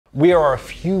We are a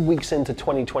few weeks into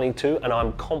 2022 and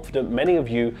I'm confident many of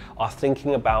you are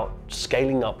thinking about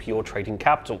scaling up your trading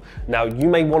capital. Now, you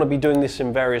may want to be doing this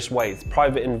in various ways: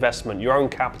 private investment, your own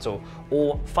capital,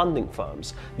 or funding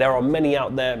firms. There are many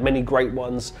out there, many great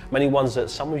ones, many ones that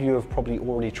some of you have probably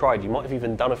already tried. You might have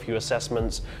even done a few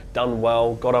assessments, done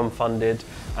well, got unfunded,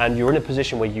 and you're in a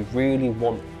position where you really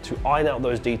want to iron out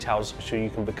those details so you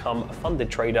can become a funded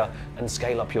trader and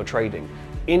scale up your trading.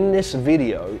 In this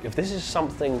video, if this is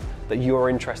something that you're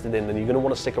interested in, then you're going to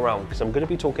want to stick around, because I'm going to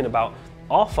be talking about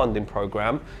our funding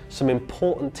program, some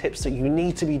important tips that you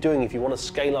need to be doing if you want to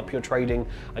scale up your trading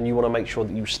and you want to make sure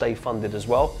that you stay funded as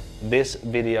well. This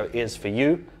video is for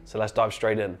you, so let's dive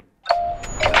straight in.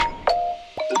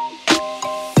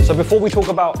 So before we talk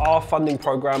about our funding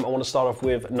program, I want to start off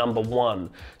with number one.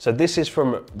 So this is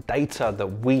from data that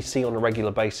we see on a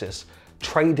regular basis.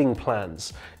 Trading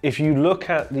plans. If you look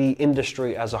at the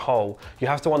industry as a whole, you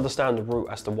have to understand the route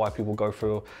as to why people go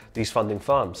through these funding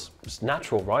firms. It's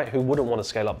natural, right? Who wouldn't want to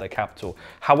scale up their capital?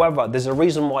 However, there's a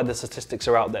reason why the statistics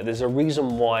are out there. There's a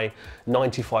reason why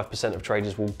 95% of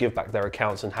traders will give back their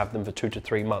accounts and have them for 2 to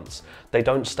 3 months. They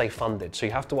don't stay funded. So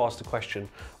you have to ask the question,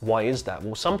 why is that?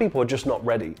 Well, some people are just not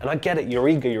ready. And I get it, you're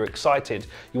eager, you're excited.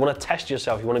 You want to test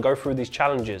yourself, you want to go through these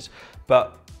challenges.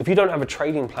 But if you don't have a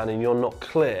trading plan and you're not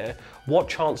clear, what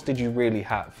chance did you really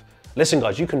have? Listen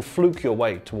guys, you can fluke your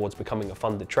way towards becoming a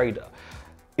funded trader.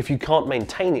 If you can't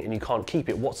maintain it and you can't keep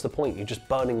it, what's the point? You're just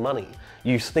burning money.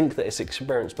 You think that it's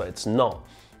experience, but it's not.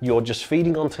 You're just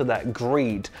feeding onto that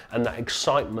greed and that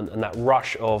excitement and that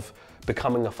rush of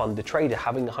becoming a funded trader,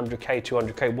 having 100K,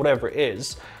 200K, whatever it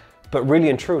is. But really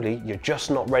and truly, you're just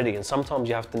not ready. And sometimes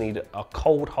you have to need a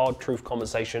cold, hard truth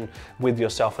conversation with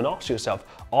yourself and ask yourself,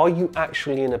 are you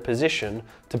actually in a position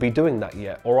to be doing that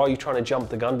yet? Or are you trying to jump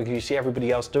the gun because you see everybody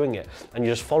else doing it and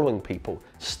you're just following people?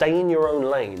 Stay in your own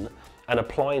lane and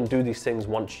apply and do these things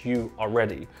once you are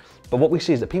ready. But what we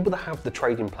see is that people that have the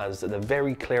trading plans, that they're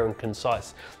very clear and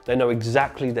concise, they know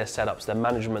exactly their setups, their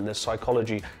management, their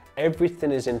psychology,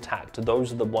 everything is intact.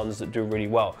 Those are the ones that do really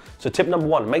well. So tip number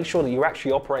one, make sure that you're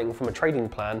actually operating from a trading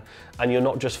plan and you're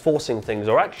not just forcing things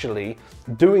or actually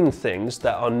doing things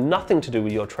that are nothing to do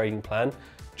with your trading plan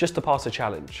just to pass a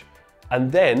challenge.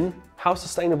 And then how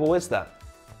sustainable is that?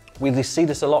 We see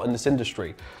this a lot in this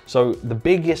industry. So the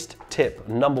biggest tip,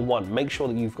 number one, make sure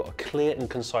that you've got a clear and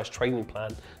concise trading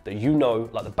plan that you know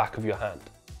like the back of your hand.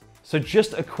 So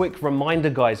just a quick reminder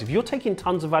guys, if you're taking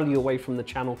tons of value away from the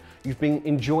channel, you've been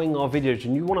enjoying our videos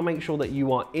and you want to make sure that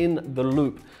you are in the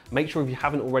loop, make sure if you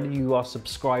haven't already, you are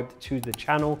subscribed to the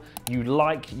channel, you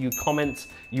like, you comment,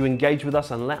 you engage with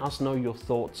us and let us know your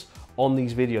thoughts on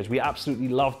these videos. We absolutely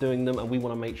love doing them and we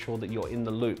want to make sure that you're in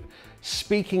the loop.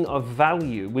 Speaking of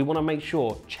value, we want to make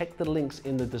sure, check the links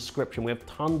in the description. We have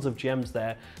tons of gems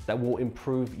there that will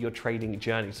improve your trading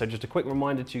journey. So just a quick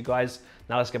reminder to you guys.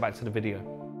 Now let's get back to the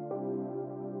video.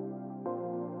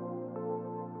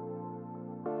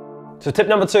 So tip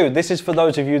number two, this is for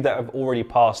those of you that have already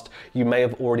passed. You may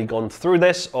have already gone through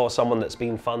this, or someone that's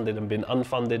been funded and been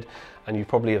unfunded, and you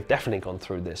probably have definitely gone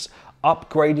through this.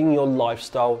 Upgrading your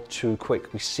lifestyle too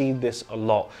quick. We see this a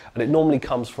lot, and it normally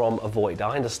comes from a void.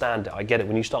 I understand it, I get it.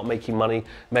 When you start making money,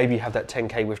 maybe you have that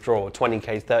 10K withdrawal,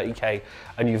 20K, 30K,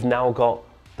 and you've now got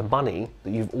the money that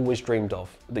you've always dreamed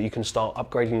of, that you can start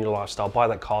upgrading your lifestyle, buy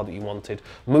that car that you wanted,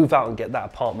 move out and get that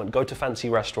apartment, go to fancy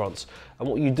restaurants. And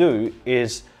what you do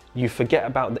is you forget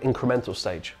about the incremental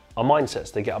stage. Our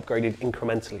mindsets, they get upgraded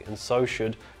incrementally, and so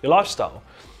should your lifestyle.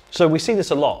 So we see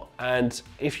this a lot, and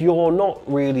if you're not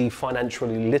really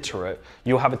financially literate,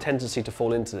 you'll have a tendency to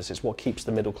fall into this. It's what keeps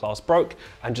the middle class broke,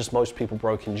 and just most people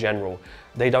broke in general.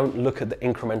 They don't look at the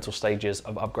incremental stages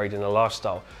of upgrading a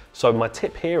lifestyle. So my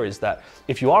tip here is that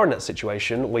if you are in that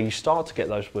situation where you start to get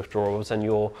those withdrawals and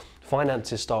your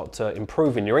finances start to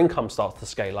improve and your income starts to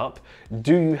scale up,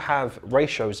 do you have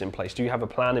ratios in place? Do you have a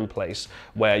plan in place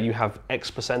where you have X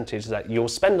percentage that you'll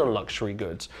spend on luxury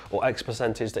goods, or X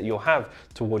percentage that you'll have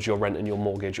towards your rent and your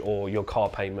mortgage or your car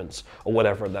payments or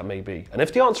whatever that may be? And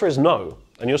if the answer is no,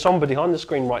 and you're someone behind the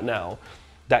screen right now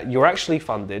that you're actually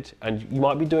funded and you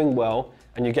might be doing well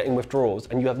and you're getting withdrawals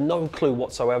and you have no clue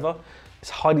whatsoever, it's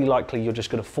highly likely you're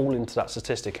just going to fall into that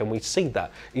statistic. And we see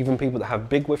that even people that have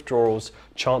big withdrawals,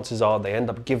 chances are they end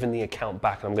up giving the account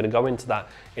back. And I'm going to go into that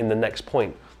in the next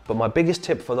point. But my biggest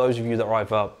tip for those of you that are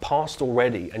either past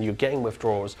already and you're getting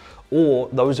withdrawals, or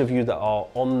those of you that are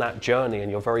on that journey and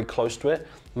you're very close to it,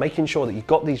 making sure that you've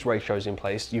got these ratios in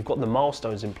place, you've got the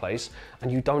milestones in place,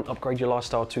 and you don't upgrade your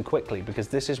lifestyle too quickly, because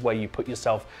this is where you put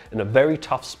yourself in a very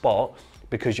tough spot,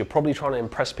 because you're probably trying to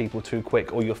impress people too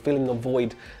quick, or you're filling a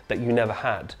void that you never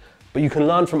had. But you can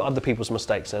learn from other people's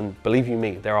mistakes, and believe you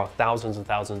me, there are thousands and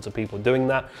thousands of people doing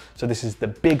that. So this is the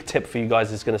big tip for you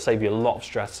guys. It's going to save you a lot of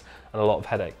stress and a lot of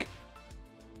headache.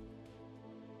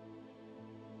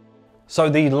 So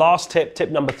the last tip,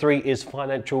 tip number 3, is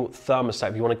financial thermostat.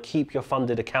 If you want to keep your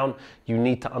funded account, you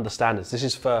need to understand this. This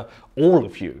is for all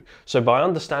of you. So by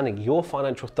understanding your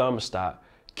financial thermostat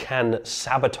can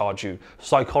sabotage you.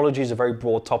 Psychology is a very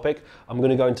broad topic. I'm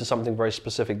going to go into something very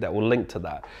specific that will link to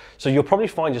that. So you'll probably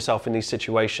find yourself in these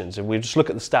situations. If we just look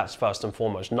at the stats first and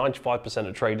foremost, 95%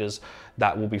 of traders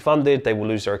that will be funded, they will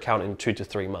lose their account in 2 to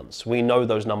 3 months. We know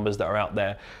those numbers that are out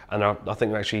there, and I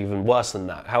think they're actually even worse than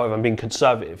that. However, I'm being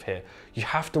conservative here. You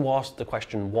have to ask the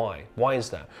question, why? Why is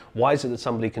that? Why is it that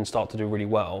somebody can start to do really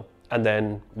well and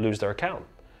then lose their account?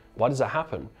 Why does that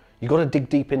happen? You've got to dig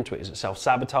deep into it. Is it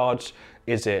self-sabotage?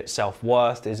 Is it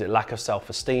self-worth? Is it lack of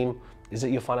self-esteem? Is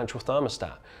it your financial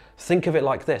thermostat? Think of it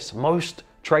like this. Most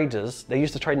traders, they're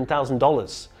used to trading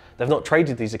 $1,000. They've not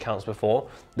traded these accounts before.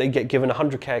 They get given a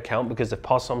 100K account because they've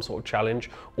passed some sort of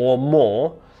challenge or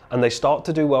more, and they start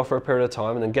to do well for a period of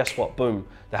time, and then guess what? Boom,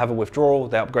 they have a withdrawal,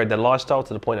 they upgrade their lifestyle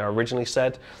to the point I originally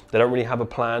said, they don't really have a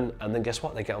plan, and then guess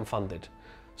what? They get unfunded.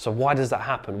 So why does that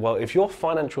happen? Well, if your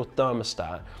financial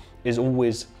thermostat is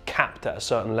always capped at a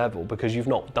certain level because you've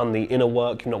not done the inner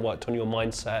work, you've not worked on your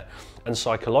mindset, and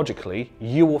psychologically,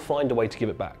 you will find a way to give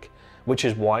it back, which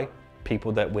is why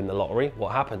people that win the lottery,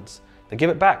 what happens? They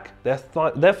give it back. Their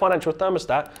financial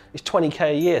thermostat is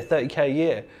 20K a year, 30K a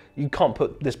year. You can't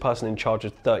put this person in charge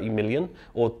of 30 million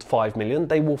or 5 million.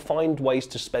 They will find ways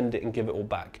to spend it and give it all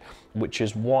back, which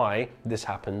is why this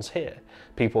happens here.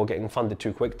 People are getting funded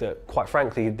too quick that, quite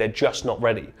frankly, they're just not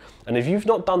ready. And if you've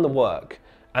not done the work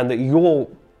and that your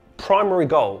primary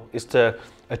goal is to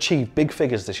achieve big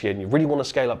figures this year and you really want to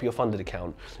scale up your funded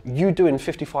account, you doing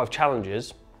 55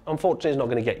 challenges, unfortunately, is not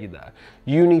going to get you there.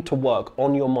 You need to work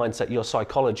on your mindset, your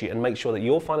psychology, and make sure that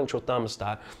your financial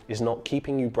thermostat is not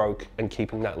keeping you broke and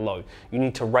keeping that low. You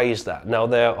need to raise that. Now,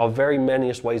 there are very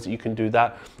many ways that you can do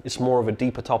that. It's more of a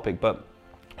deeper topic, but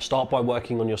start by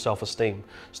working on your self-esteem.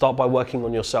 Start by working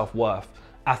on your self-worth,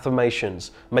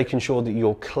 affirmations, making sure that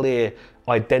your clear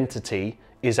identity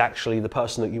is actually the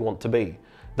person that you want to be,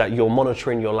 that you're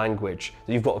monitoring your language,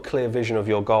 that you've got a clear vision of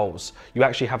your goals, you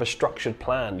actually have a structured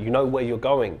plan, you know where you're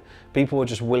going. People are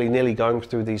just willy-nilly going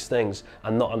through these things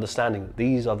and not understanding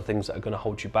these are the things that are going to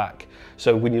hold you back.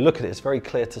 So when you look at it, it's very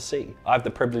clear to see. I have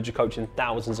the privilege of coaching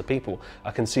thousands of people.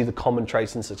 I can see the common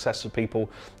traits and success of people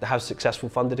that have successful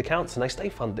funded accounts and they stay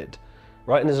funded.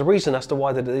 Right? And there's a reason as to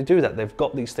why they do that. They've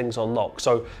got these things on lock.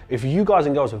 So if you guys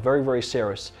and girls are very, very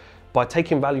serious, by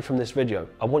taking value from this video,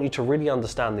 I want you to really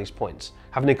understand these points.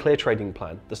 Having a clear trading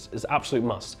plan, this is an absolute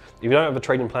must. If you don't have a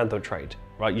trading plan, don't trade,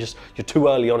 right? You're too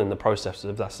early on in the process.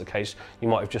 If that's the case, you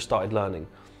might have just started learning.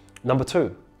 Number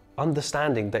 2,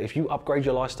 understanding that if you upgrade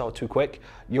your lifestyle too quick,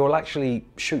 you'll actually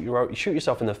shoot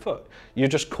yourself in the foot. You're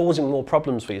just causing more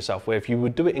problems for yourself, where if you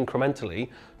would do it incrementally,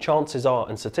 chances are,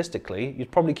 and statistically,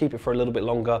 you'd probably keep it for a little bit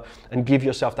longer and give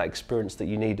yourself that experience that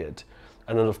you needed.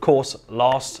 And then of course,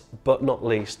 last but not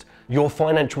least, your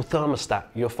financial thermostat.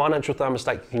 Your financial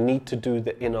thermostat, you need to do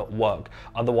the inner work.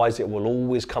 Otherwise, it will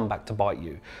always come back to bite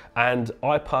you. And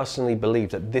I personally believe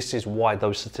that this is why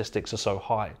those statistics are so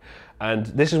high. And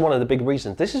this is one of the big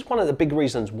reasons. This is one of the big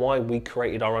reasons why we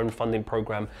created our own funding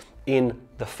program in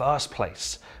the first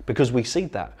place, because we see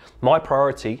that. My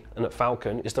priority and at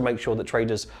Falcon is to make sure that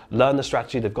traders learn the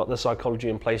strategy, they've got the psychology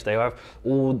in place, they have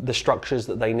all the structures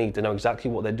that they need to know exactly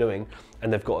what they're doing,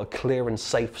 and they've got a clear and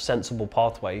safe, sensible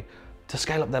pathway to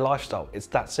scale up their lifestyle. It's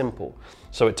that simple.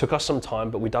 So it took us some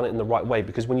time, but we've done it in the right way,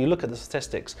 because when you look at the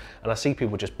statistics and I see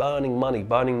people just burning money,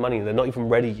 they're not even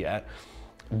ready yet.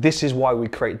 This is why we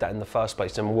created that in the first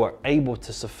place, and we're able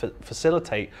to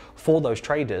facilitate for those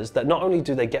traders that not only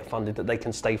do they get funded, that they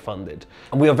can stay funded.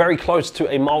 And we are very close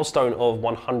to a milestone of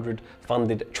 100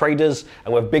 funded traders,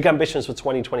 and we have big ambitions for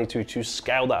 2022 to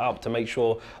scale that up, to make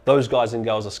sure those guys and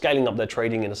girls are scaling up their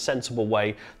trading in a sensible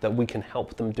way, that we can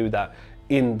help them do that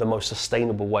in the most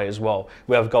sustainable way as well.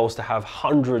 We have goals to have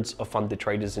hundreds of funded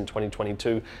traders in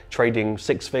 2022, trading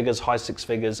 6 figures, high 6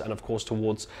 figures, and of course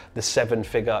towards the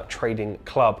 7-figure trading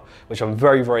club, which I'm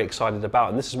very, very excited about.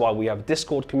 And this is why we have a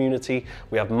Discord community.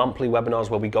 We have monthly webinars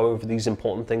where we go over these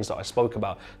important things that I spoke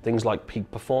about, things like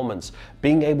peak performance,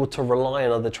 being able to rely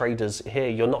on other traders here.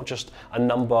 You're not just a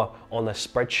number on a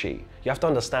spreadsheet. You have to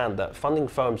understand that funding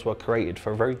firms were created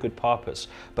for a very good purpose,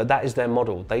 but that is their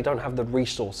model. They don't have the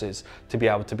resources to be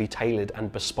able to be tailored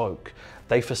and bespoke.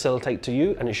 They facilitate to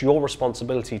you, and it's your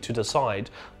responsibility to decide,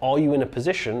 are you in a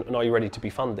position and are you ready to be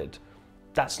funded?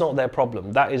 That's not their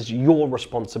problem. That is your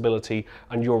responsibility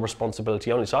and your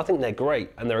responsibility only. So I think they're great,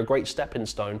 and they're a great stepping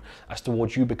stone as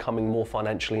towards you becoming more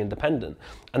financially independent.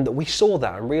 And that we saw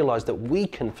that and realized that we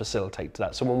can facilitate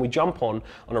that. So when we jump on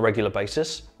a regular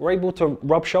basis, we're able to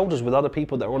rub shoulders with other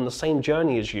people that are on the same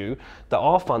journey as you, that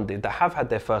are funded, that have had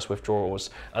their first withdrawals,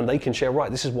 and they can share, right,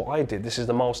 this is what I did, this is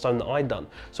the milestone that I done.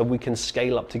 So we can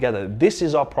scale up together. This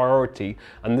is our priority,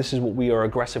 and this is what we are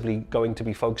aggressively going to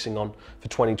be focusing on for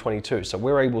 2022. So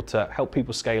we're able to help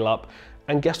people scale up.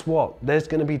 And guess what? There's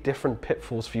going to be different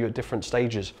pitfalls for you at different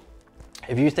stages.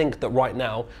 If you think that right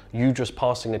now, you just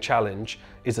passing a challenge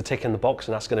is a tick in the box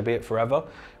and that's going to be it forever,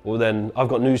 well then I've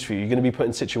got news for you. You're going to be put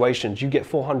in situations, you get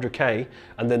 400K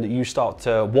and then you start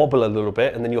to wobble a little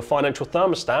bit, and then your financial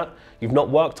thermostat, you've not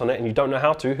worked on it and you don't know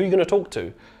how to, who are you going to talk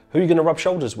to? Who are you going to rub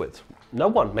shoulders with? No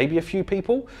one, maybe a few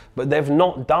people, but they've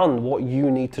not done what you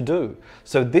need to do.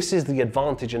 So this is the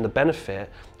advantage and the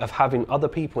benefit of having other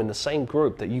people in the same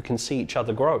group that you can see each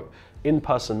other grow.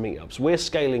 In-person meetups. We're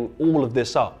scaling all of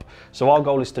this up. So our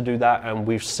goal is to do that, and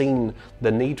we've seen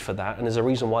the need for that, and there's a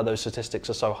reason why those statistics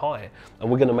are so high. And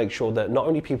we're going to make sure that not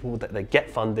only people that they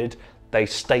get funded, they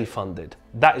stay funded.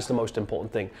 That is the most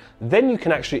important thing. Then you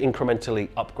can actually incrementally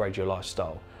upgrade your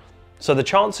lifestyle. So the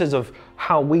chances of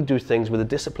how we do things with a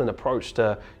disciplined approach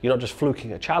to, you're not just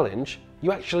fluking a challenge,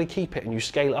 you actually keep it and you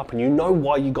scale up and you know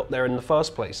why you got there in the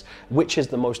first place, which is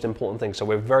the most important thing. So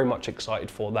we're very much excited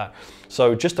for that.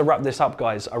 So just to wrap this up,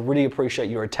 guys, I really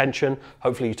appreciate your attention.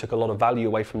 Hopefully you took a lot of value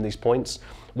away from these points.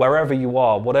 Wherever you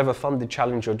are, whatever funded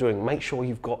challenge you're doing, make sure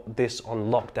you've got this on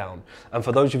lockdown. And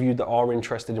for those of you that are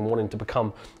interested in wanting to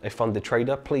become a funded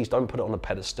trader, please don't put it on a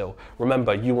pedestal.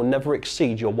 Remember, you will never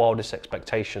exceed your wildest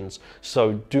expectations.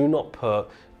 So do not put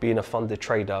being a funded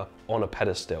trader on a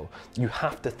pedestal. You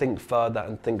have to think further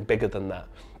and think bigger than that,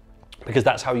 because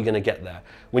that's how you're going to get there.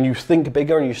 When you think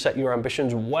bigger and you set your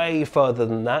ambitions way further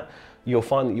than that, you'll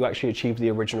find that you actually achieved the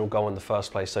original goal in the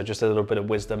first place. So just a little bit of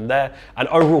wisdom there. And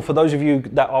overall, for those of you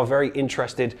that are very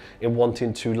interested in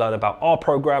wanting to learn about our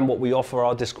program, what we offer,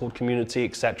 our Discord community,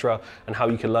 etc., and how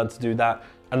you can learn to do that.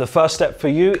 And the first step for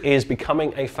you is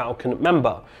becoming a Falcon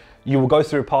member. You will go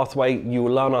through a pathway, you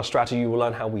will learn our strategy, you will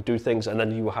learn how we do things, and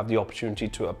then you will have the opportunity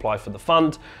to apply for the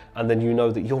fund, and then you know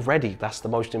that you're ready. That's the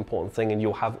most important thing, and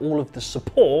you'll have all of the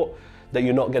support that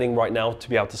you're not getting right now to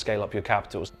be able to scale up your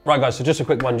capitals. Right guys, so just a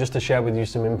quick one just to share with you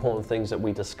some important things that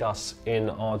we discuss in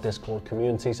our Discord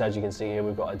community. So as you can see here,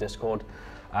 we've got a Discord.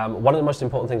 One of the most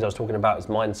important things I was talking about is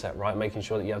mindset, right? Making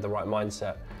sure that you have the right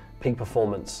mindset. Peak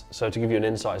performance. So to give you an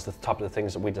insight as to the type of the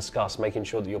things that we discuss, making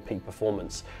sure that your peak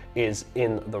performance is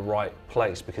in the right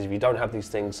place, because if you don't have these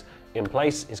things in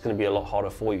place, it's going to be a lot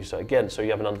harder for you. So again, so you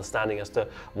have an understanding as to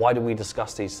why do we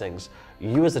discuss these things.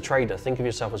 You as a trader, think of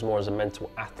yourself as more as a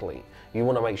mental athlete. You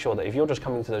want to make sure that if you're just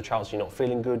coming to the charts, you're not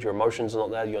feeling good, your emotions are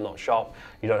not there, you're not sharp,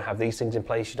 you don't have these things in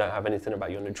place, you don't have anything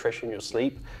about your nutrition, your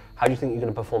sleep, how do you think you're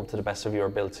going to perform to the best of your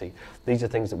ability? These are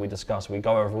things that we discuss. We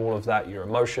go over all of that, your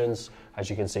emotions, as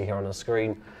you can see here on the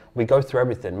screen. We go through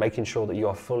everything, making sure that you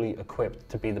are fully equipped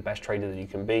to be the best trader that you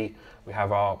can be. We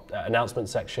have our announcement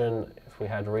section. If we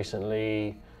had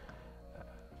recently,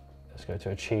 let's go to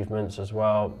achievements as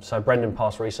well. So Brendan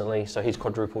passed recently, so he's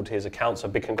quadrupled his account. So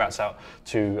big congrats out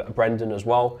to Brendan as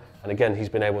well. And again, he's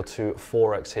been able to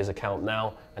Forex his account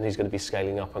now, and he's going to be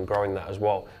scaling up and growing that as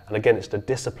well. And again, it's the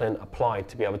discipline applied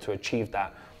to be able to achieve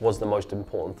that was the most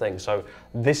important thing. So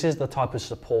this is the type of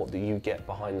support that you get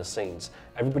behind the scenes.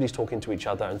 Everybody's talking to each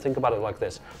other, and think about it like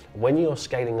this. When you're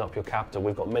scaling up your capital,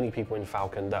 we've got many people in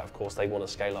Falcon that, of course, they want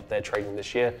to scale up their trading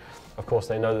this year. Of course,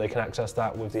 they know that they can access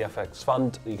that with the FX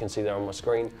fund that you can see there on my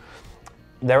screen.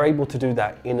 They're able to do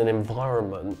that in an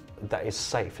environment that is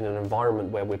safe, in an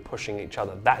environment where we're pushing each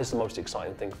other. That is the most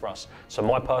exciting thing for us. So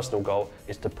my personal goal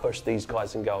is to push these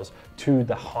guys and girls to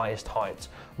the highest heights.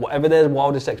 Whatever their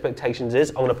wildest expectations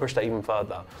is, I want to push that even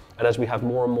further. And as we have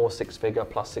more and more six-figure,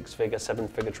 plus six-figure,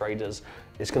 seven-figure traders,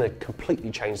 it's going to completely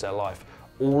change their life.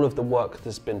 All of the work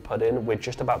that's been put in, we're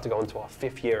just about to go into our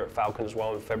 5th year at Falcon as well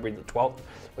on February the 12th,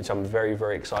 which I'm very,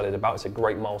 very excited about. It's a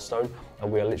great milestone,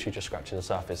 and we are literally just scratching the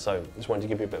surface. So just wanted to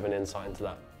give you a bit of an insight into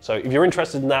that. So if you're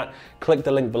interested in that, click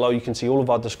the link below. You can see all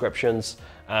of our descriptions,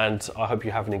 and I hope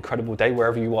you have an incredible day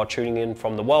wherever you are tuning in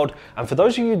from the world. And for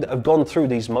those of you that have gone through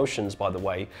these motions, by the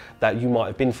way, that you might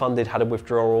have been funded, had a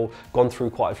withdrawal, gone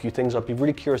through quite a few things, I'd be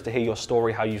really curious to hear your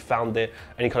story, how you found it,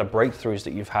 any kind of breakthroughs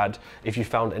that you've had, if you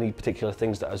found any particular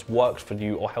things that has worked for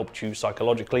you or helped you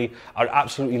psychologically. I'd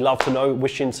absolutely love to know.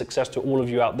 Wishing success to all of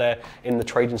you out there in the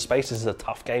trading space. This is a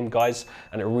tough game, guys,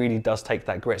 and it really does take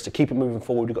that grit. So keep it moving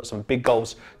forward. We've got some big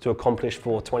goals to accomplish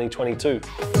for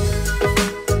 2022.